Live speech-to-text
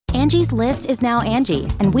Angie's List is now Angie,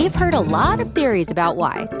 and we've heard a lot of theories about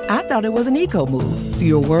why. I thought it was an eco move.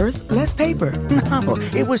 Fewer words, less paper. No,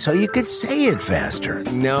 it was so you could say it faster.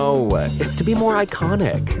 No, it's to be more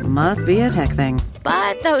iconic. Must be a tech thing.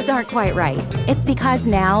 But those aren't quite right. It's because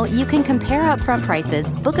now you can compare upfront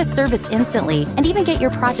prices, book a service instantly, and even get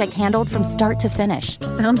your project handled from start to finish.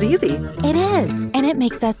 Sounds easy. It is, and it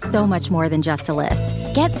makes us so much more than just a list.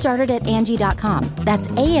 Get started at Angie.com. That's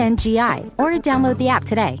ANGI, or download the app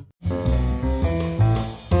today.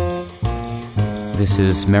 This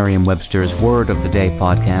is Merriam-Webster's Word of the Day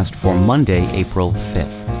podcast for Monday, April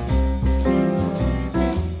 5th.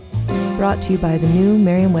 Brought to you by the new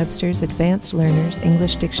Merriam-Webster's Advanced Learners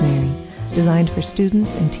English Dictionary, designed for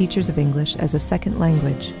students and teachers of English as a second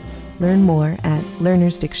language. Learn more at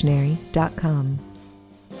learnersdictionary.com.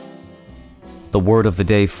 The word of the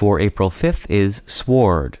day for April 5th is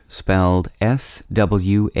sward, spelled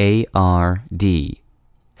S-W-A-R-D.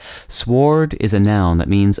 Sward is a noun that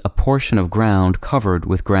means a portion of ground covered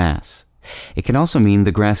with grass. It can also mean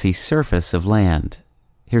the grassy surface of land.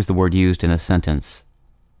 Here's the word used in a sentence.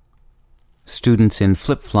 Students in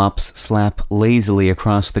flip-flops slap lazily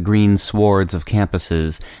across the green swards of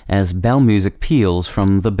campuses as bell music peals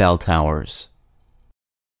from the bell towers.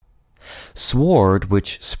 Sward,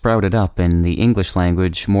 which sprouted up in the English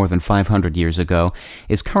language more than 500 years ago,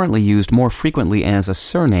 is currently used more frequently as a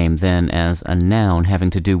surname than as a noun having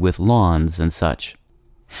to do with lawns and such.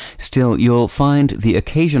 Still, you'll find the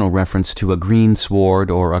occasional reference to a green sward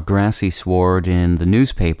or a grassy sward in the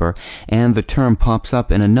newspaper, and the term pops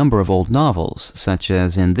up in a number of old novels, such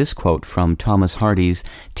as in this quote from Thomas Hardy's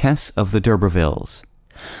Tess of the D'Urbervilles.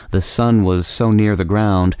 The sun was so near the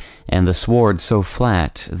ground, and the sward so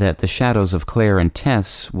flat, that the shadows of Clare and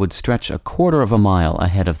Tess would stretch a quarter of a mile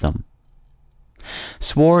ahead of them.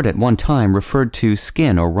 Sward at one time referred to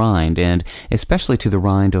skin or rind, and especially to the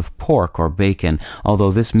rind of pork or bacon,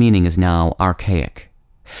 although this meaning is now archaic.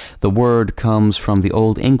 The word comes from the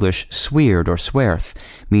Old English swerd or swearth,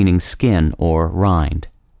 meaning skin or rind.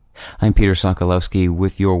 I'm Peter Sokolowski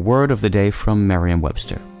with your word of the day from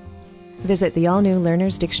Merriam-Webster. Visit the all-new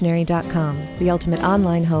learnersdictionary.com, the ultimate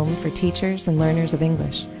online home for teachers and learners of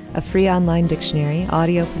English. A free online dictionary,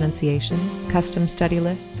 audio pronunciations, custom study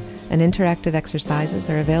lists, and interactive exercises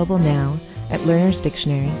are available now at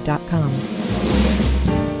learnersdictionary.com.